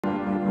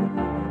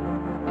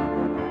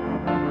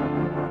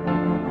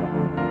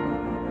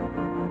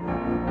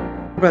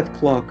Horvath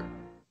clock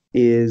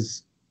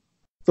is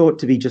thought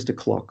to be just a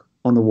clock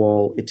on the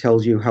wall. It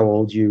tells you how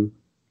old you,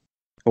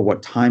 or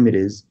what time it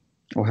is,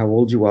 or how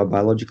old you are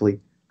biologically.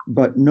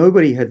 But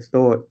nobody had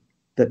thought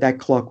that that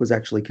clock was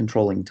actually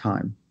controlling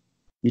time.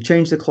 You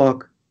change the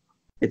clock,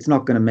 it's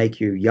not going to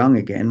make you young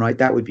again, right?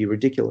 That would be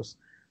ridiculous.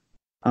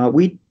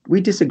 We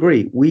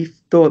disagree. We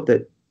thought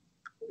that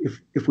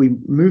if we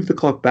move the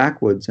clock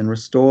backwards and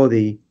restore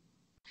the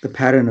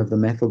pattern of the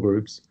methyl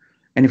groups,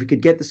 and if we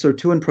could get the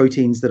sirtuin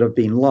proteins that have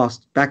been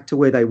lost back to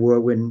where they were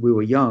when we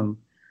were young,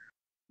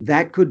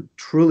 that could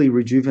truly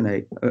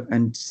rejuvenate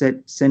and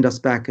send us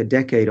back a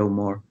decade or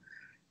more.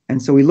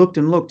 And so we looked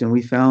and looked, and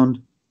we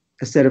found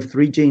a set of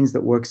 3 genes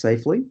that work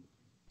safely.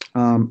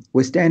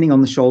 We're standing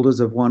on the shoulders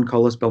of Juan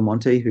Carlos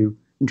Belmonte, who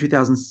in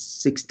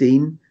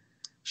 2016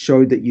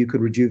 showed that you could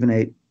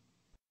rejuvenate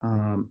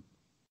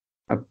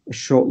a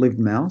short-lived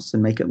mouse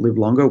and make it live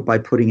longer by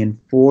putting in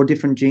 4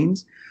 different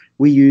genes.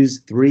 We use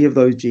 3 of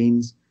those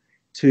genes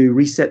to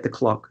reset the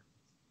clock.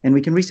 And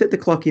we can reset the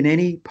clock in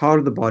any part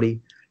of the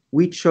body.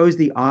 We chose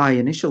the eye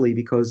initially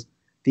because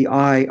the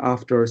eye,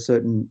 after a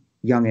certain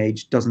young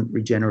age, doesn't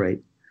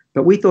regenerate.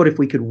 But we thought if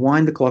we could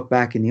wind the clock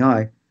back in the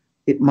eye,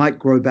 it might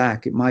grow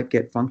back, it might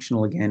get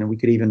functional again, and we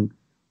could even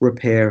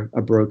repair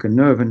a broken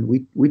nerve. And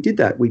we did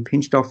that. We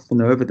pinched off the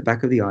nerve at the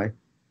back of the eye,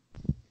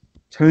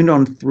 turned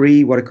on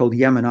 3 what are called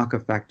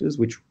Yamanaka factors,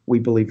 which we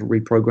believe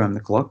reprogram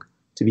the clock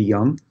to be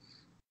young.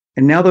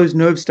 And now those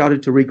nerves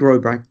started to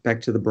regrow back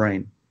to the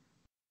brain.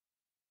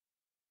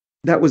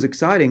 That was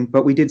exciting,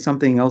 but we did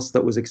something else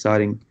that was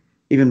exciting,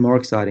 even more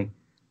exciting.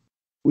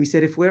 We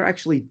said if we're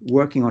actually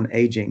working on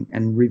aging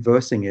and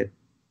reversing it,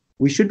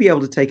 we should be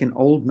able to take an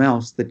old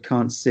mouse that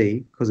can't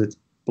see because it's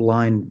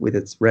blind with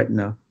its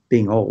retina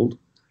being old,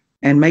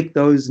 and make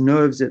those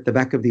nerves at the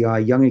back of the eye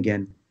young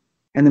again,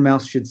 and the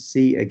mouse should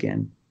see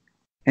again.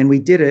 And we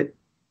did it,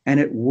 and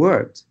it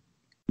worked.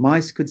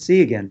 Mice could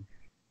see again.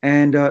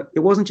 And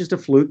it wasn't just a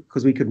fluke,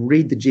 because we could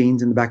read the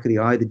genes in the back of the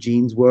eye. The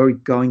genes were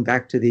going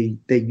back to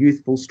their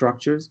youthful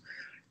structures.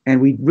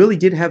 And we really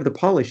did have the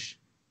polish.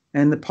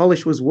 And the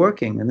polish was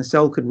working. And the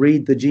cell could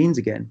read the genes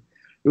again.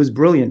 It was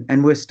brilliant.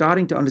 And we're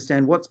starting to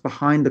understand what's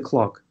behind the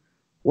clock.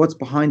 What's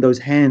behind those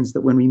hands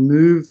that when we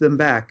move them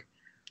back,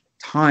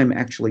 time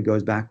actually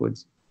goes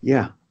backwards.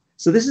 Yeah.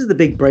 So this is the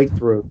big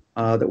breakthrough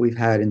that we've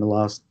had in the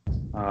last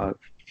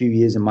few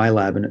years in my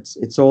lab. And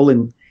it's all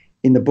in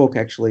the book,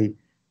 actually.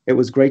 It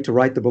was great to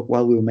write the book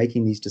while we were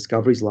making these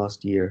discoveries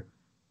last year.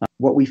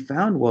 What we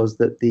found was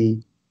that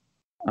the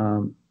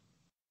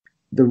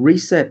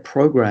reset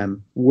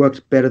program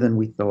worked better than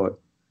we thought,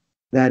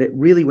 that it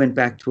really went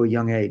back to a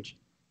young age.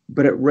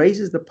 But it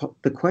raises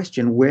the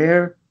question,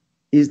 where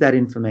is that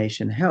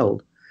information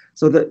held?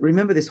 So that,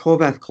 remember, this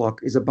Horvath clock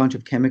is a bunch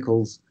of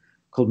chemicals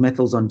called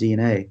methyls on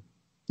DNA.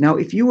 Now,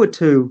 if you were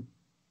to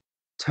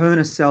turn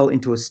a cell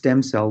into a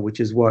stem cell, which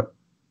is what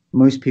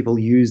most people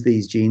use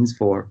these genes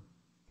for,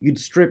 you'd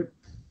strip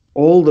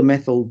all the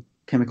methyl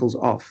chemicals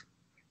off.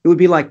 It would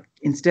be like,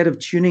 instead of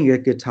tuning a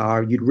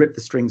guitar, you'd rip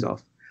the strings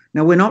off.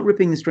 Now, we're not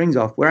ripping the strings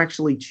off. We're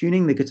actually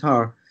tuning the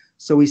guitar.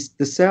 So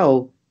the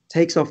cell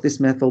takes off this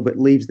methyl but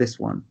leaves this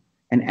one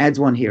and adds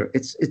one here.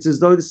 It's as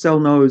though the cell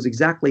knows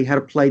exactly how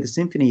to play the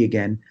symphony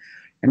again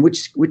and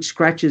which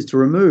scratches to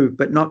remove,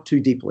 but not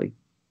too deeply.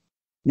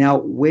 Now,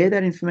 where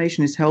that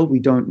information is held, we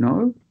don't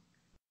know.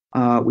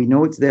 We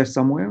know it's there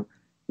somewhere.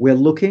 We're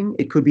looking.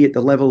 It could be at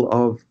the level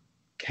of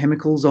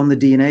chemicals on the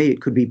DNA. It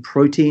could be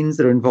proteins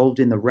that are involved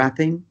in the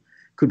wrapping.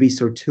 It could be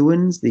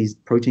sirtuins, these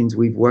proteins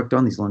we've worked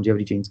on, these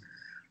longevity genes.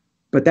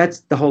 But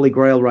that's the holy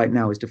grail right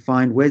now, is to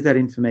find where's that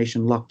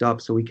information locked up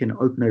so we can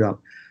open it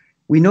up.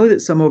 We know that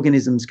some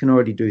organisms can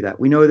already do that.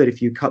 We know that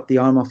if you cut the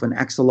arm off an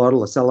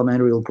axolotl, a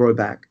salamander, it'll grow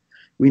back.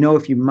 We know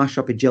if you mush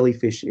up a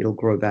jellyfish, it'll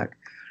grow back.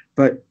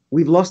 But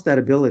we've lost that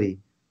ability.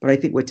 But I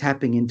think we're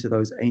tapping into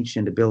those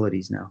ancient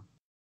abilities now.